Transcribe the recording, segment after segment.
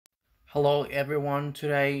Hello everyone,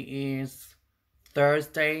 today is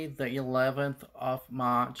Thursday the 11th of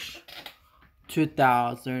March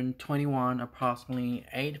 2021, approximately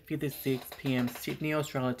 8:56 p.m. Sydney,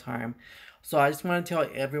 Australia time. So I just want to tell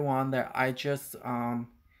everyone that I just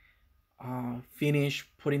finished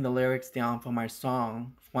putting the lyrics down for my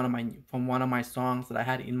song, from one of my songs that I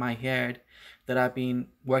had in my head that I've been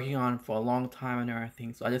working on for a long time and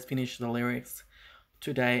everything. So I just finished the lyrics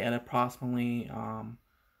today at approximately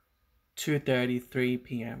 2:33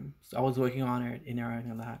 p.m. So I was working on it and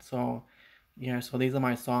everything like that. So yeah, so these are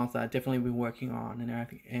my songs that I definitely been working on and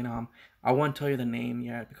everything. And I won't tell you the name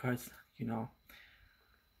yet because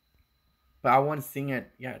but I want to sing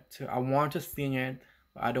it yet too. I want to sing it,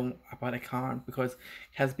 but I can't because it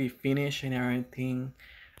has to be finished and everything.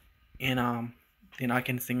 And then I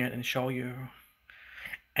can sing it and show you.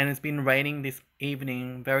 And it's been raining this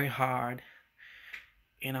evening very hard.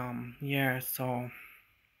 And yeah, so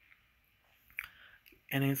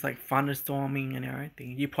and it's like thunderstorming and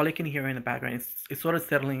everything. You probably can hear it in the background. It's sort of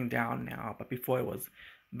settling down now, but before it was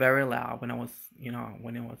very loud when I was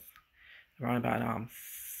when it was around about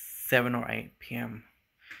 7 or 8 p.m.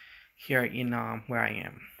 here in where I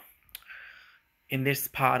am in this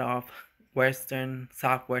part of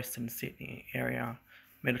southwestern Sydney area,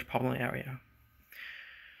 metropolitan area.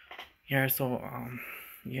 Yeah, so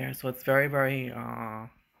so it's very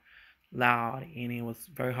loud and it was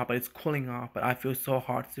very hot, but it's cooling off. But I feel so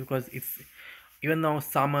hot because it's even though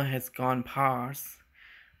summer has gone past,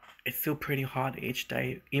 it's still pretty hot each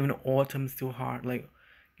day. Even autumn's still hot. Like,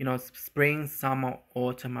 spring, summer,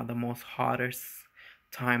 autumn are the most hottest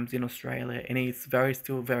times in Australia, and it's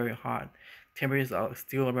still very hot. Temperatures are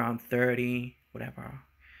still around 30, whatever.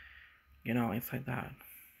 It's like that.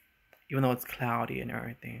 Even though it's cloudy and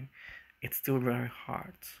everything, it's still very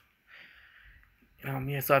hot.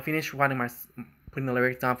 Yeah, so I finished putting the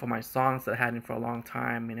lyrics down for my songs that I had in for a long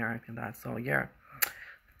time and everything like that. So yeah,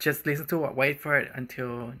 just listen to it. Wait for it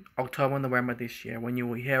until October, November this year when you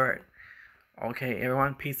will hear it. Okay,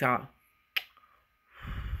 everyone, peace out.